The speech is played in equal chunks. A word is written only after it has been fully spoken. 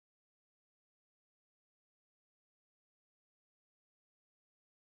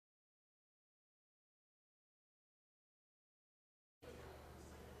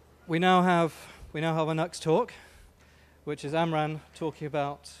we now have our next talk, which is Amran talking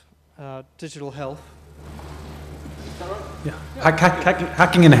about digital health. Is that right? Yeah.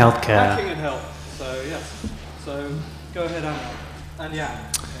 Hacking in healthcare. Hacking in health. So yes. So go ahead, Amran. And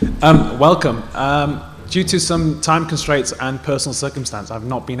yeah. Welcome. Due to some time constraints and personal circumstance, I've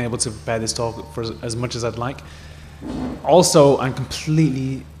not been able to prepare this talk for as much as I'd like. Also, I'm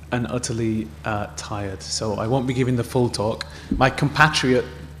completely and utterly tired, so I won't be giving the full talk. My compatriot,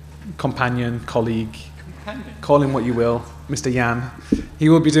 companion, colleague, call him what you will, Mr. Jan, he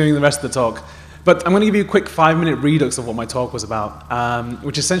will be doing the rest of the talk. But I'm going to give you a quick 5-minute redux of what my talk was about,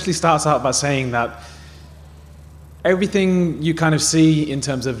 which essentially starts out by saying that everything you kind of see in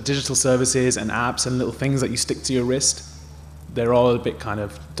terms of digital services and apps and little things that you stick to your wrist, they're all a bit kind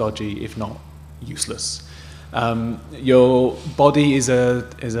of dodgy, if not useless. Your body is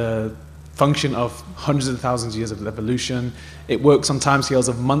a function of hundreds of thousands of years of evolution. It works on timescales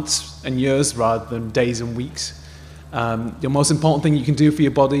of months and years rather than days and weeks. The most important thing you can do for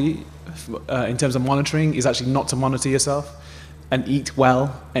your body in terms of monitoring is actually not to monitor yourself and eat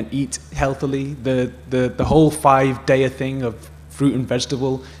well and eat healthily. The whole 5-day thing of fruit and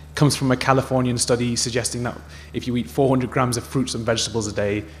vegetable comes from a Californian study suggesting that if you eat 400 grams of fruits and vegetables a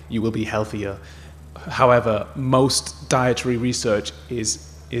day, you will be healthier. However, most dietary research is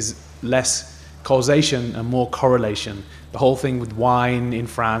less causation and more correlation. The whole thing with wine in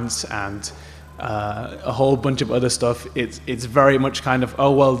France and a whole bunch of other stuff, it's very much kind of,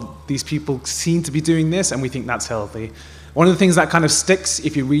 oh, well, these people seem to be doing this and we think that's healthy. One of the things that kind of sticks,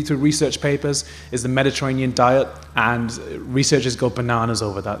 if you read through research papers, is the Mediterranean diet, and researchers go bananas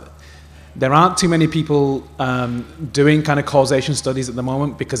over that. There aren't too many people doing kind of causation studies at the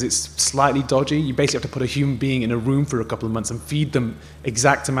moment because it's slightly dodgy. You basically have to put a human being in a room for a couple of months and feed them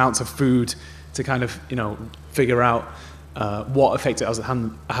exact amounts of food to kind of, figure out what effect it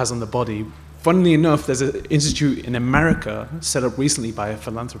has on the body. Funnily enough, there's an institute in America set up recently by a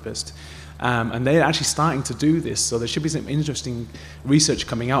philanthropist, and they're actually starting to do this. So there should be some interesting research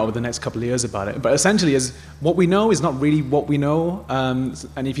coming out over the next couple of years about it. But essentially, what we know is not really what we know.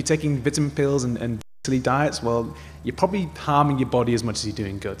 And if you're taking vitamin pills and silly diets, well, you're probably harming your body as much as you're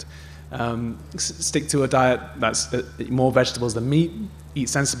doing good. Stick to a diet that's more vegetables than meat. Eat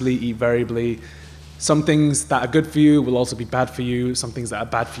sensibly, eat variably. Some things that are good for you will also be bad for you. Some things that are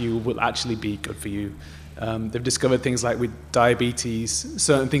bad for you will actually be good for you. They've discovered things like with diabetes,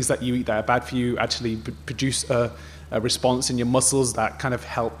 certain things that you eat that are bad for you actually produce a response in your muscles that kind of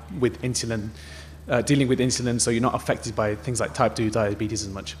help with insulin, dealing with insulin, so you're not affected by things like type 2 diabetes as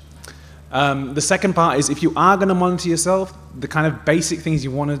much. The second part is if you are going to monitor yourself, the kind of basic things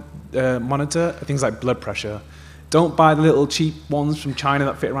you want to monitor are things like blood pressure. Don't buy the little cheap ones from China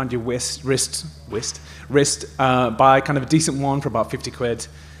that fit around your wrist. Buy kind of a decent one for about 50 quid.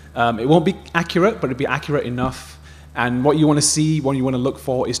 It won't be accurate, but it'll be accurate enough. And what you want to see, what you want to look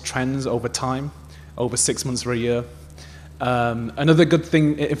for is trends over time, over 6 months or a year. Another good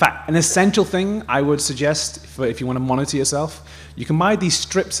thing, in fact, an essential thing I would suggest for if you want to monitor yourself, you can buy these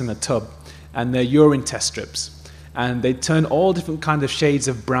strips in a tub, and they're urine test strips. And they turn all different kind of shades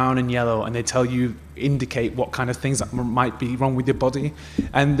of brown and yellow, and they indicate what kind of things that might be wrong with your body.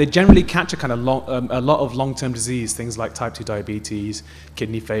 And they generally catch a lot of long-term disease, things like type 2 diabetes,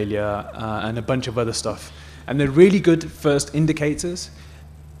 kidney failure, and a bunch of other stuff. And they're really good first indicators.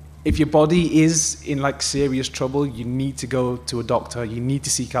 If your body is in serious trouble, you need to go to a doctor. You need to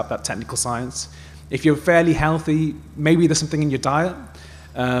seek out that technical science. If you're fairly healthy, maybe there's something in your diet.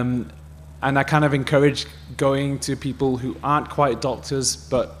 And I kind of encourage going to people who aren't quite doctors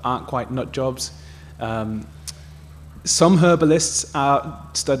but aren't quite nut jobs. Some herbalists are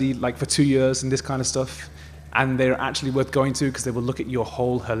studied for 2 years in this kind of stuff, and they're actually worth going to because they will look at your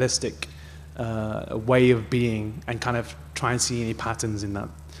whole holistic way of being and kind of try and see any patterns in that.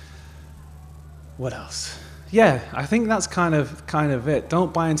 What else? Yeah, I think that's kind of it.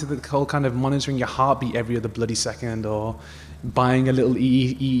 Don't buy into the whole kind of monitoring your heartbeat every other bloody second or buying a little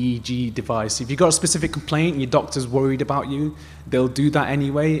EEG device. If you've got a specific complaint and your doctor's worried about you, they'll do that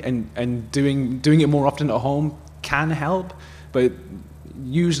anyway, and doing it more often at home can help, but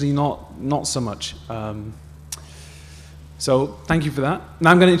usually not so much. So thank you for that. Now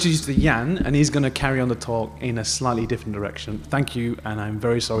I'm going to introduce you to Jan, and he's going to carry on the talk in a slightly different direction. Thank you, and I'm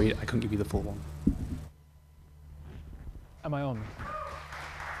very sorry I couldn't give you the full one. Am I on?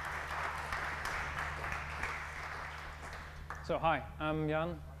 So hi, I'm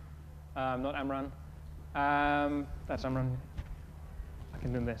Jan, not Amran. That's Amran. I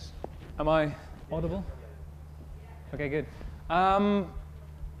can do this. Am I audible? Okay, good. I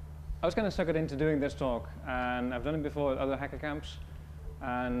was kind of suckered into doing this talk, and I've done it before at other hacker camps.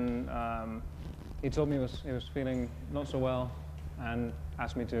 and he told me he was feeling not so well, and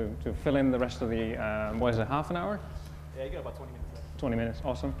asked me to fill in the rest of the, what is it, half an hour? Yeah, you got about 20 minutes left. 20 minutes,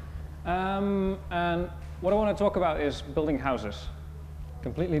 awesome. And what I want to talk about is building houses.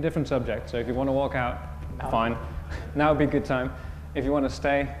 Completely different subject, so if you want to walk out, fine. Now would be a good time. If you want to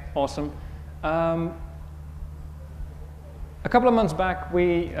stay, awesome. A couple of months back,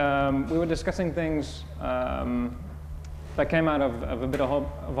 we were discussing things that came out of a bit of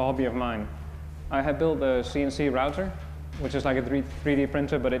a hobby of mine. I had built a CNC router, which is like a 3D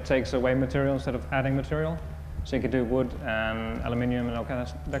printer, but it takes away material instead of adding material. So you could do wood and aluminium and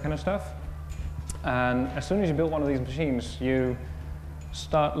that kind of stuff. And as soon as you build one of these machines, you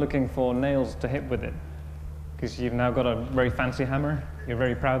start looking for nails to hit with it, because you've now got a very fancy hammer. You're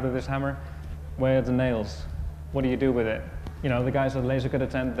very proud of this hammer. Where are the nails? What do you do with it? You know, the guys at the laser cutter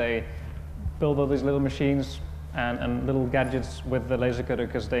tent, they build all these little machines and little gadgets with the laser cutter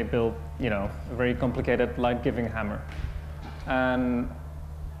because they build, you know, a very complicated light-giving hammer. And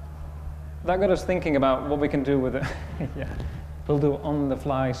that got us thinking about what we can do with it. Yeah, we'll do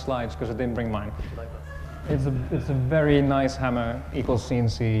on-the-fly slides because I didn't bring mine. It's a very nice hammer equals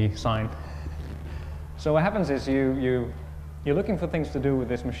CNC sign. So what happens is you're looking for things to do with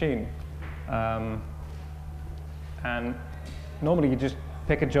this machine, and normally you just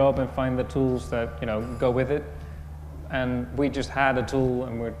pick a job and find the tools that go with it. And we just had a tool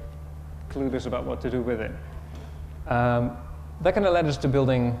and we're clueless about what to do with it. That kind of led us to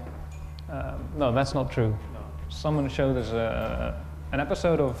building. No, that's not true. No. Someone showed us an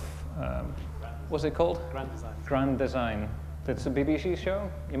episode of what's it called? Grand Design. Grand Design. It's a BBC show.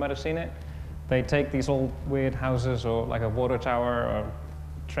 You might have seen it. They take these old weird houses or like a water tower or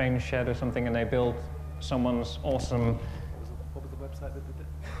train shed or something, and they build someone's awesome. What was the website that did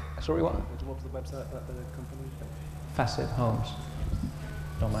it? Sorry, what? What was the website that the company? Facet Homes.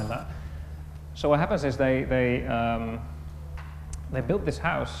 Don't mind that. So what happens is they built this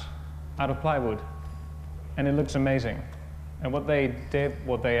house out of plywood, and it looks amazing. And what they did,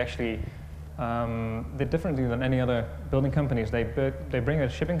 what they actually did differently than any other building companies, they bring a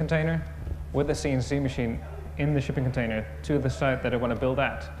shipping container with a CNC machine in the shipping container to the site that they want to build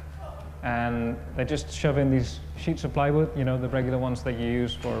at. And they just shove in these sheets of plywood, the regular ones that you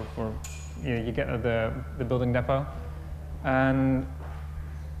use for you get at the building depot. And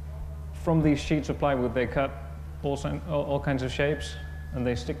from these sheets of plywood, they cut all kinds of shapes, and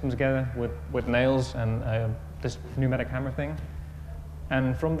they stick them together with nails and this pneumatic hammer thing.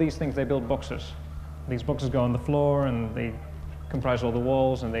 And from these things, they build boxes. These boxes go on the floor, and they comprise all the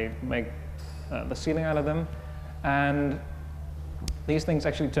walls, and they make the ceiling out of them. And these things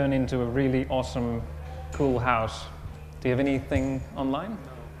actually turn into a really awesome, cool house. Do you have anything online? No.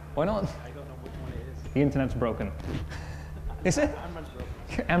 Why not? I don't know which one it is. The internet's broken. Is it? Amran's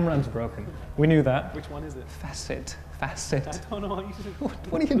broken. Amran's broken. We knew that. Which one is it? Facet. I don't know.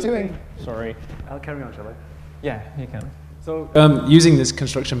 What are you doing? Sorry. I'll carry on, shall I? Yeah, you can. So, using this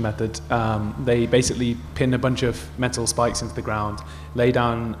construction method, they basically pin a bunch of metal spikes into the ground, lay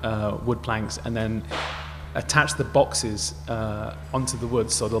down wood planks, and then attach the boxes onto the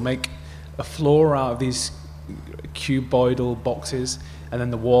wood. So they'll make a floor out of these cuboidal boxes, and then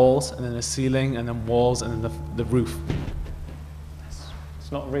the walls, and then the ceiling, and then walls, and then the roof.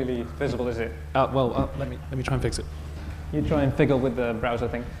 It's not really visible, is it? Let me try and fix it. You try and figure with the browser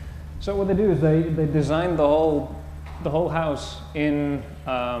thing. So what they do is they design the whole house in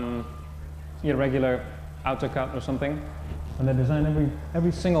your regular AutoCAD or something, and they design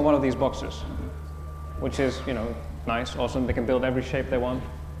every single one of these boxes, which is nice, awesome. They can build every shape they want.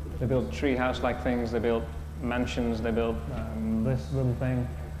 They build tree house-like things. They build mansions. They build this little thing,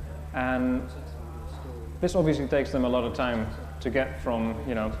 and this obviously takes them a lot of time to get from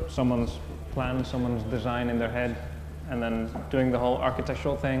someone's plan, someone's design in their head, and then doing the whole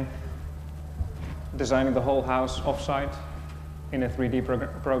architectural thing, designing the whole house off-site in a 3D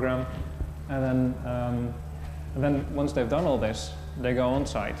program, and then once they've done all this, they go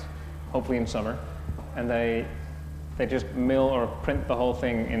on-site, hopefully in summer, and they just mill or print the whole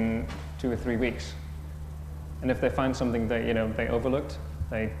thing in 2 or 3 weeks. And if they find something that they overlooked,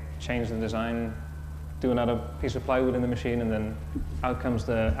 they change the design, do another piece of plywood in the machine, and then out comes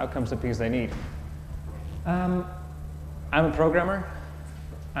the piece they need. I'm a programmer,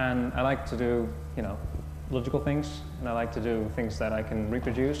 and I like to do logical things, and I like to do things that I can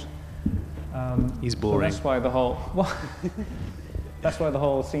reproduce. He's boring. So that's why the whole that's why the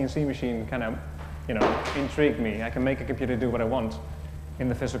whole CNC machine kind of intrigued me. I can make a computer do what I want in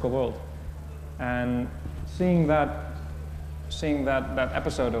the physical world, and seeing that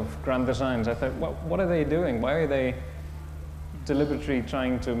episode of Grand Designs, I thought, what are they doing? Why are they deliberately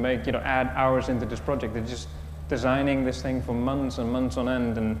trying to make, add hours into this project. They're just designing this thing for months and months on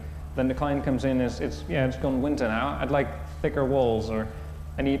end, and then the client comes in, it's gone winter now. I'd like thicker walls, or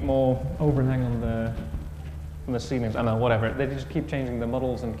I need more overhang on the ceilings. I don't know, whatever. They just keep changing the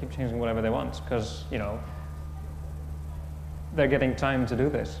models and keep changing whatever they want because they're getting time to do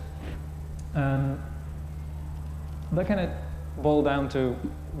this. And that kind of boiled down to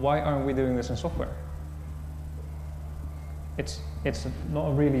why aren't we doing this in software? It's not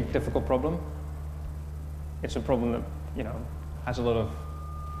a really difficult problem. It's a problem that has a lot of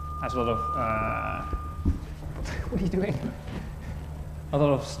what are you doing? A lot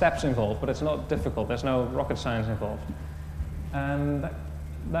of steps involved, but it's not difficult. There's no rocket science involved, and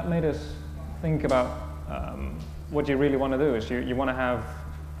that made us think about what you really want to do. Is you want to have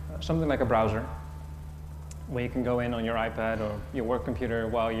something like a browser where you can go in on your iPad or your work computer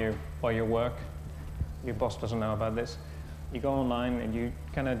while you work. Your boss doesn't know about this. You go online and you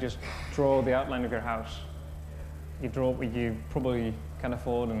kind of just draw the outline of your house. You draw what you probably can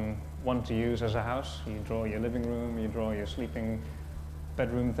afford and want to use as a house. You draw your living room, you draw your sleeping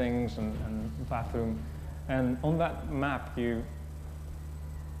bedroom things and bathroom. And on that map, you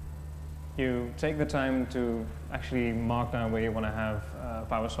take the time to actually mark down where you want to have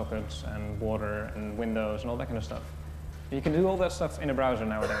power sockets and water and windows and all that kind of stuff. You can do all that stuff in a browser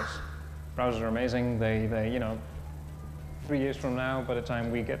nowadays. Browsers are amazing. They 3 years from now, by the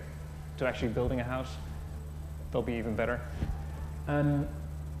time we get to actually building a house, they'll be even better. And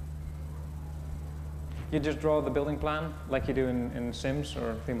you just draw the building plan like you do in Sims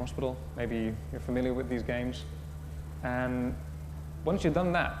or Theme Hospital. Maybe you're familiar with these games. And once you've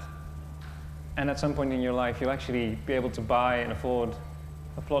done that, and at some point in your life you'll actually be able to buy and afford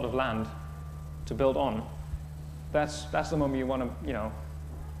a plot of land to build on, that's the moment you want to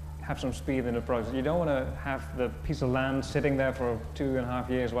have some speed in the process. You don't want to have the piece of land sitting there for 2.5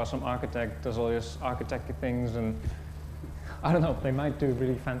 years while some architect does all this architecture things, and I don't know, they might do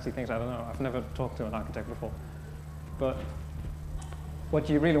really fancy things, I don't know. I've never talked to an architect before. But what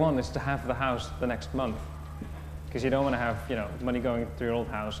you really want is to have the house the next month, because you don't want to have money going to your old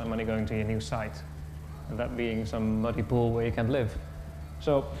house and money going to your new site, and that being some muddy pool where you can't live.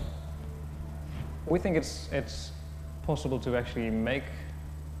 So we think it's possible to actually make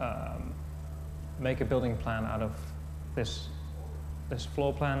a building plan out of this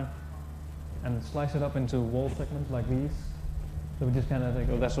floor plan and slice it up into wall segments like these. So we just kind of think,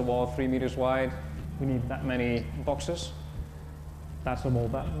 oh, that's a wall 3 meters wide. We need that many boxes. That's a wall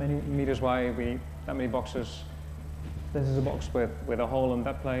that many meters wide. We need that many boxes. This is a box with a hole in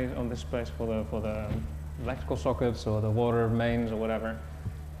that place, on this place for the electrical sockets or the water mains or whatever.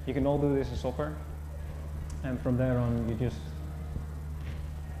 You can all do this in software, and from there on, you just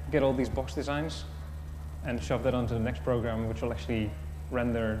get all these box designs and shove that onto the next program, which will actually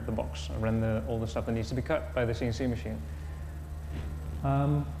render the box, render all the stuff that needs to be cut by the CNC machine.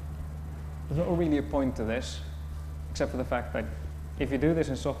 There's not really a point to this, except for the fact that if you do this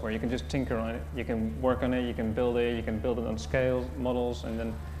in software, you can just tinker on it, you can work on it, you can build it on scale models, and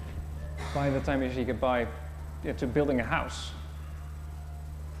then by the time you get by to building a house,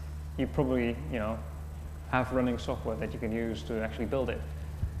 you probably have running software that you can use to actually build it.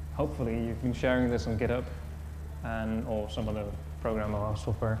 Hopefully, you've been sharing this on GitHub or some other program or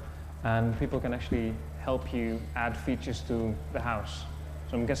software, and people can actually help you add features to the house.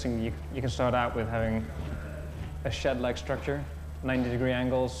 So I'm guessing you can start out with having a shed-like structure, 90-degree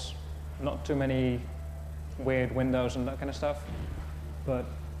angles, not too many weird windows and that kind of stuff. But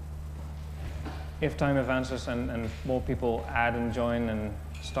if time advances and more people add and join and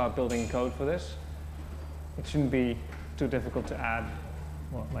start building code for this, it shouldn't be too difficult to add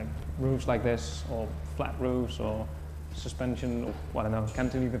like roofs like this, or flat roofs, or suspension, or I don't know,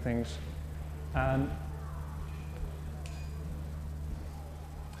 cantilever things. And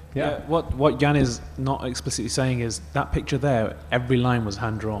yeah, what Jan is not explicitly saying is that picture there, every line was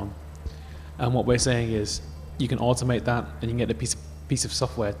hand drawn, and what we're saying is you can automate that and you can get a piece of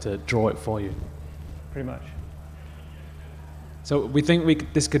software to draw it for you. Pretty much. So we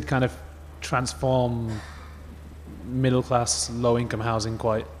think this could kind of transform middle class, low income housing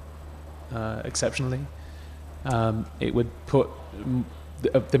quite exceptionally. It would put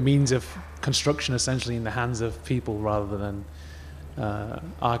the means of construction essentially in the hands of people rather than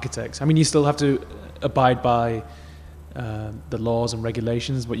architects. I mean, you still have to abide by the laws and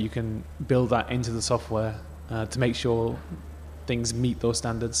regulations, but you can build that into the software to make sure things meet those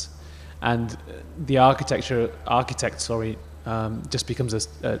standards. And the architect just becomes a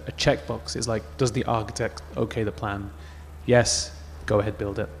checkbox. It's like, does the architect okay the plan? Yes, go ahead,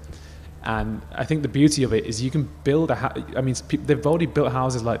 build it. And I think the beauty of it is you can build they've already built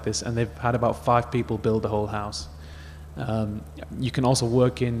houses like this, and they've had about 5 people build the whole house. You can also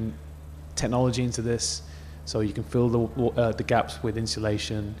work in technology into this, so you can fill the gaps with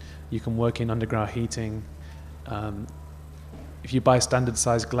insulation. You can work in underground heating. If you buy standard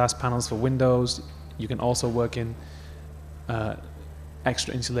size glass panels for windows, you can also work in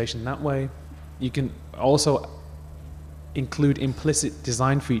extra insulation that way. You can also include implicit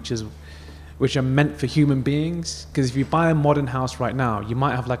design features which are meant for human beings, because if you buy a modern house right now, you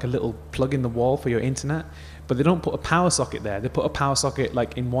might have like a little plug in the wall for your internet, but they don't put a power socket there. They put a power socket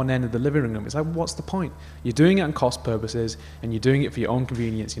like in one end of the living room. It's like, what's the point? You're doing it on cost purposes, and you're doing it for your own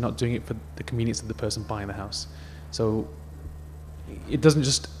convenience. You're not doing it for the convenience of the person buying the house. So it doesn't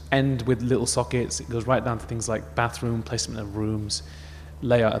just end with little sockets. It goes right down to things like bathroom, placement of rooms,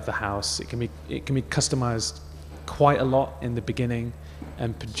 layout of the house. It can be customized quite a lot in the beginning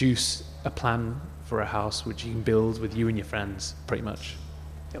and produce a plan for a house which you can build with you and your friends, pretty much.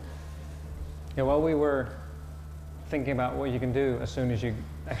 Yep. Yeah, while we were thinking about what you can do as soon as you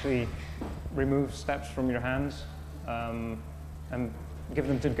actually remove steps from your hands and give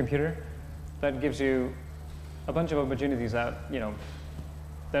them to the computer, that gives you a bunch of opportunities that,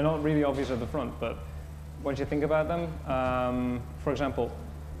 they're not really obvious at the front, but once you think about them, for example,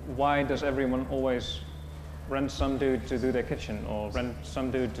 why does everyone always rent some dude to do their kitchen or rent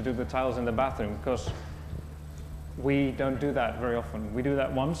some dude to do the tiles in the bathroom? Because we don't do that very often. We do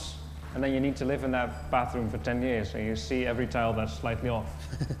that once, and then you need to live in that bathroom for 10 years, and you see every tile that's slightly off.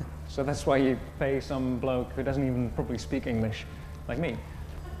 So that's why you pay some bloke who doesn't even properly speak English, like me,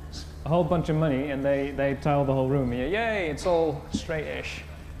 a whole bunch of money, and they tile the whole room. And yay, it's all straight-ish.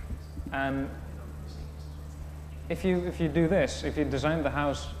 And if you do this, if you design the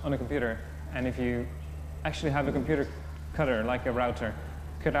house on a computer, and if you actually have a computer cutter, like a router,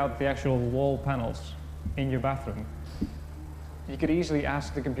 cut out the actual wall panels in your bathroom, you could easily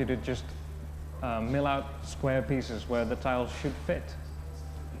ask the computer to just mill out square pieces where the tiles should fit.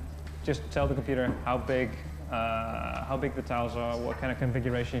 Just tell the computer how big the tiles are, what kind of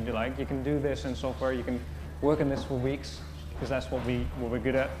configuration you like. You can do this in software. You can work on this for weeks, because that's what we're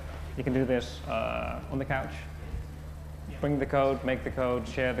good at. You can do this on the couch. Bring the code, make the code,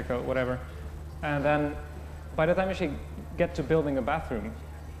 share the code, whatever. And then by the time you actually get to building a bathroom,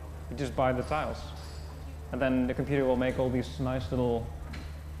 you just buy the tiles. And then the computer will make all these nice little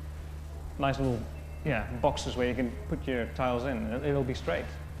boxes where you can put your tiles in, and it'll be straight.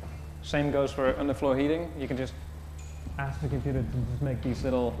 Same goes for underfloor heating. You can just ask the computer to just make these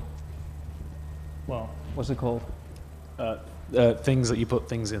little, well, what's it called? Things that you put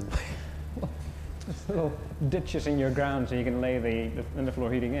things in. Just little ditches in your ground so you can lay the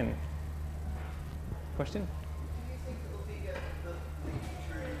underfloor heating in. Question? Do you think it will be the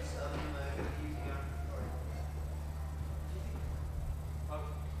features using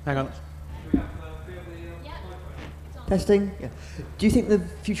Hang on. testing? Yeah. Do you think the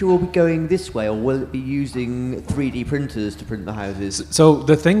future will be going this way, or will it be using 3D printers to print the houses? So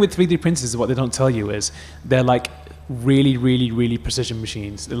the thing with 3D printers is what they don't tell you is they're like really, really, really precision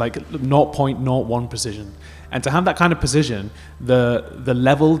machines. They're like 0.01 precision. And to have that kind of precision, the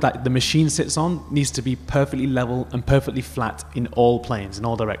level that the machine sits on needs to be perfectly level and perfectly flat in all planes, in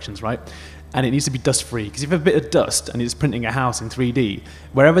all directions, right? And it needs to be dust-free, because if you have a bit of dust and it's printing a house in 3D,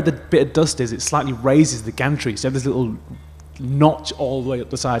 wherever the bit of dust is, it slightly raises the gantry. So you have this little notch all the way up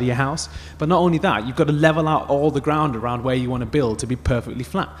the side of your house. But not only that, you've got to level out all the ground around where you want to build to be perfectly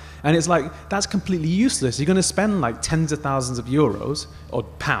flat. And it's like, that's completely useless. You're going to spend like tens of thousands of euros, or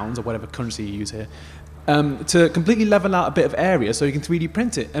pounds, or whatever currency you use here, to completely level out a bit of area so you can 3D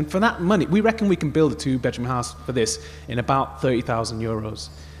print it. And for that money, we reckon we can build a 2-bedroom house for this in about 30,000 euros,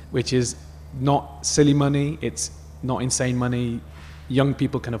 which is not silly money, it's not insane money. Young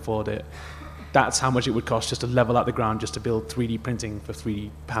people can afford it. That's how much it would cost just to level out the ground, just to build 3D printing for 3D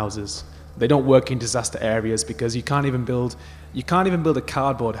houses. They don't work in disaster areas because you can't even build a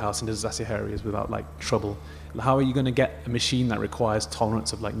cardboard house in disaster areas without like trouble. How are you going to get a machine that requires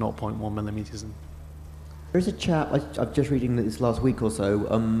tolerance of like 0.1 millimeters? There's a chap, I'm just reading this last week or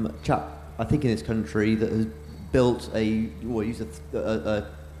so, chap, I think in this country, that has built used a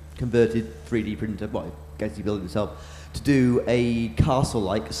converted 3D printer, well, I guess he built it himself, to do a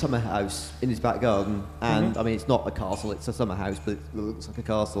castle-like summer house in his back garden. And I mean, it's not a castle, it's a summer house, but it looks like a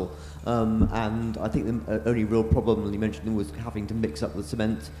castle. And I think the only real problem he mentioned was having to mix up the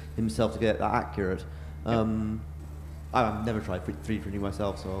cement himself to get that accurate. I've never tried 3D printing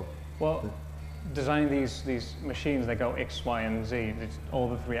myself, so... Well, designing these machines that go X, Y, and Z, all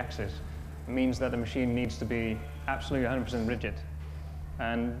the 3 axes, means that the machine needs to be absolutely 100% rigid.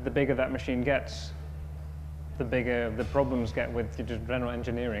 And the bigger that machine gets, the bigger the problems get with just general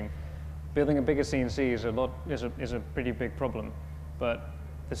engineering. Building a bigger CNC is a pretty big problem, but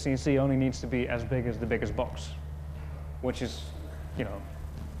the CNC only needs to be as big as the biggest box, which is,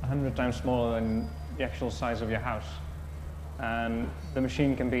 100 times smaller than the actual size of your house. And the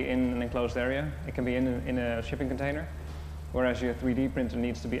machine can be in an enclosed area. It can be in a shipping container, whereas your 3D printer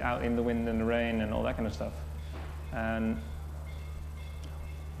needs to be out in the wind and the rain and all that kind of stuff. And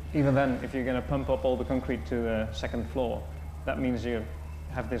even then, if you're going to pump up all the concrete to the second floor, that means you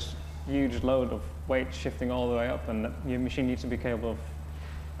have this huge load of weight shifting all the way up, and your machine needs to be capable of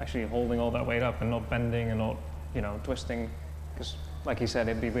actually holding all that weight up and not bending and not, twisting. Because, like he said,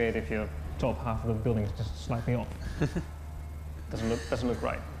 it'd be weird if your top half of the building is just slightly off. Doesn't look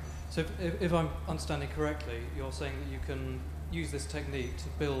right. So if I'm understanding correctly, you're saying that you can use this technique to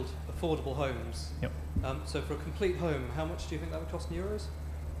build affordable homes. Yep. So for a complete home, how much do you think that would cost in euros?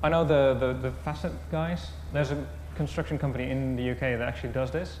 I know the facet guys. There's a construction company in the UK that actually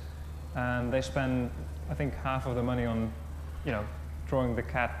does this, and they spend, I think, half of the money on, drawing the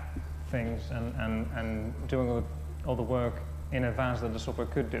CAD things and doing all the work in advance that the software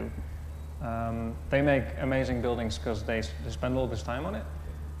could do. They make amazing buildings because they spend all this time on it.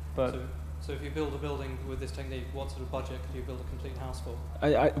 But so if you build a building with this technique, what sort of budget could you build a complete house for?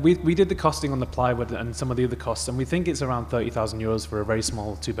 We did the costing on the plywood and some of the other costs, and we think it's around 30,000 euros for a very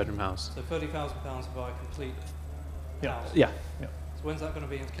small 2-bedroom house. So £30,000 to buy a complete house? Yeah. So when's that going to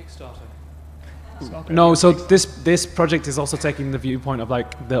be in Kickstarter? No, so this project is also taking the viewpoint of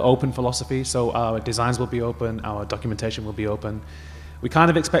like the open philosophy. So our designs will be open, our documentation will be open. We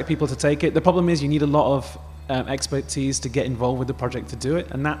kind of expect people to take it. The problem is you need a lot of expertise to get involved with the project to do it,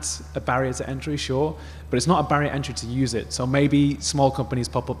 and that's a barrier to entry, sure, but it's not a barrier to entry to use it. So maybe small companies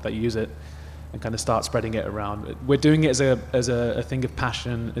pop up that use it and kind of start spreading it around. We're doing it as a thing of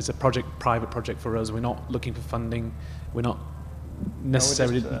passion. It's a private project for us. We're not looking for funding. We're not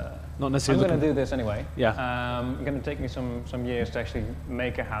necessarily I'm going to do this anyway. Yeah. It's going to take me some years to actually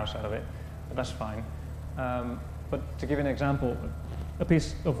make a house out of it, but that's fine. But to give you an example, a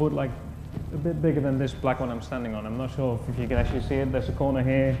piece of wood like a bit bigger than this black one I'm standing on. I'm not sure if you can actually see it. There's a corner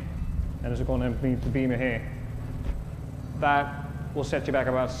here, and there's a corner beneath the beamer here. That will set you back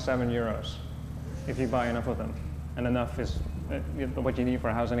about €7 if you buy enough of them, and enough is what you need for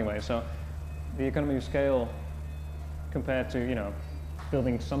a house anyway. So the economy of scale compared to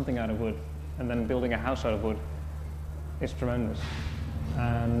building something out of wood and then building a house out of wood is tremendous.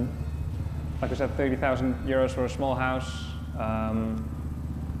 And like I said, €30,000 for a small house.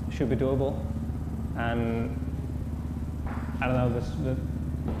 Should be doable, and I don't know.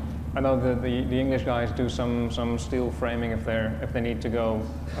 I know the English guys do some steel framing if they need to go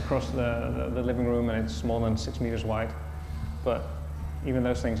across the living room and it's more than 6 meters wide, but even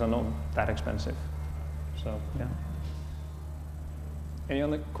those things are not that expensive. So yeah. Any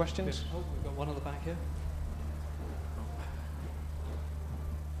other questions? Oh, we've got one at the back here.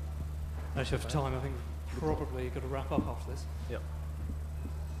 Actually, for time, I think probably you've got to wrap up after this. Yep.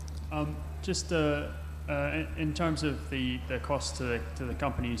 Just in terms of the cost to the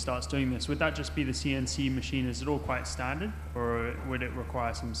company who starts doing this, would that just be the CNC machine? Is it all quite standard, or would it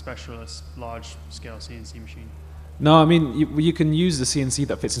require some specialist large-scale CNC machine? No, I mean, you can use the CNC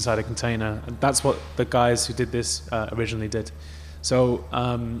that fits inside a container, and that's what the guys who did this originally did. So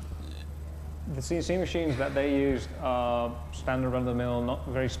the CNC machines that they used are standard run-of-the-mill, not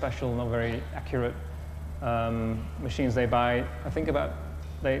very special, not very accurate machines they buy. I think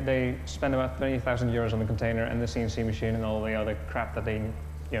they spend about €30,000 on the container and the CNC machine and all the other crap that they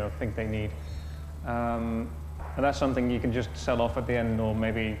think they need. And that's something you can just sell off at the end, or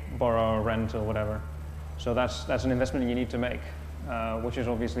maybe borrow or rent or whatever. So that's an investment you need to make, which is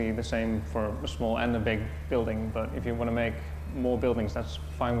obviously the same for a small and a big building. But if you want to make more buildings, that's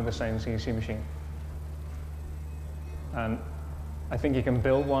fine with the same CNC machine. And I think you can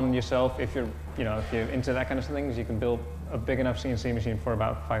build one yourself if you're into that kind of things. You can build a big enough CNC machine for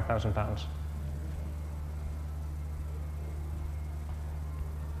about £5,000.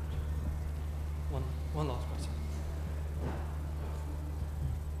 One last question.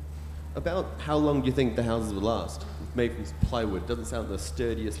 About how long do you think the houses will last? Made from plywood doesn't sound the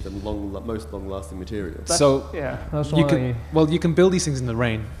sturdiest and most long-lasting material. That's you can build these things in the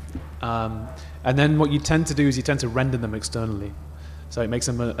rain, and then what you tend to do is you tend to render them externally, so it makes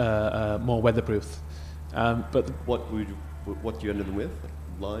them more weatherproof. But what do you render them with?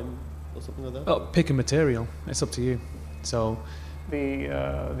 Lime or something like that? Oh, pick a material. It's up to you. So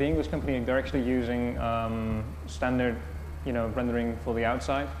the English company, they're actually using standard, rendering for the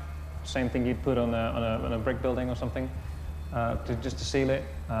outside. Same thing you'd put on a brick building or something. just to seal it.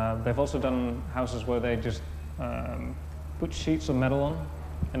 They've also done houses where they just put sheets of metal on,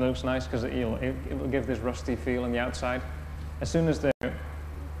 and it looks nice because it will give this rusty feel on the outside. As soon as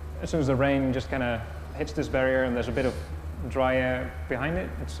the rain just kind of hits this barrier and there's a bit of dry air behind it,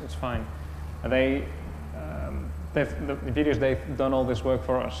 it's fine. And the videos, they've done all this work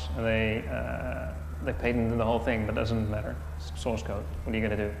for us, and they patented the whole thing, but it doesn't matter. It's source code. What are you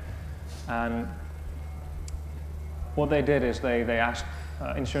going to do? And what they did is they asked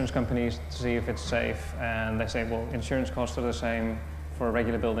insurance companies to see if it's safe, and they say, well, insurance costs are the same for a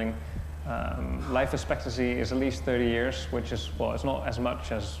regular building. Life expectancy is at least 30 years, which is, well, it's not as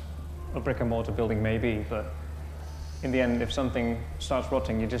much as a brick and mortar building may be, but in the end, if something starts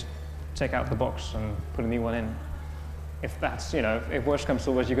rotting, you just take out the box and put a new one in. If that's, if worse comes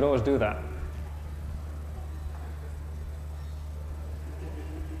to worse, you could always do that.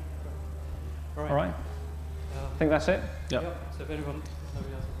 All right. I think that's it. Yep. So if nobody else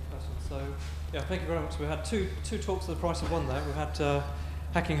has any questions. So yeah, thank you very much. We had two talks at the price of one there. We've had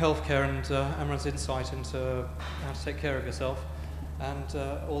hacking healthcare and Amran's insight into how to take care of yourself, and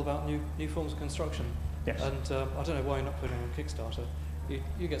all about new forms of construction. Yes. And I don't know why you're not putting it on Kickstarter.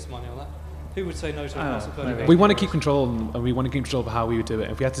 You get some money on that. Who would say no to a Oh, house of 30 We want to keep control, and we want to keep control of how we would do it.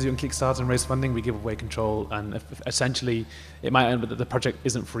 If we had to do it on Kickstarter and raise funding, we give away control, and essentially it might end up that the project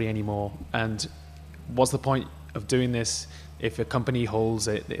isn't free anymore. And what's the point of doing this if a company holds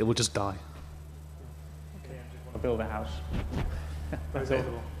it? It will just die. Okay, I just want to build a house. That's it.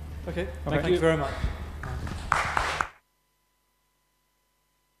 Okay, Okay. thank you very much.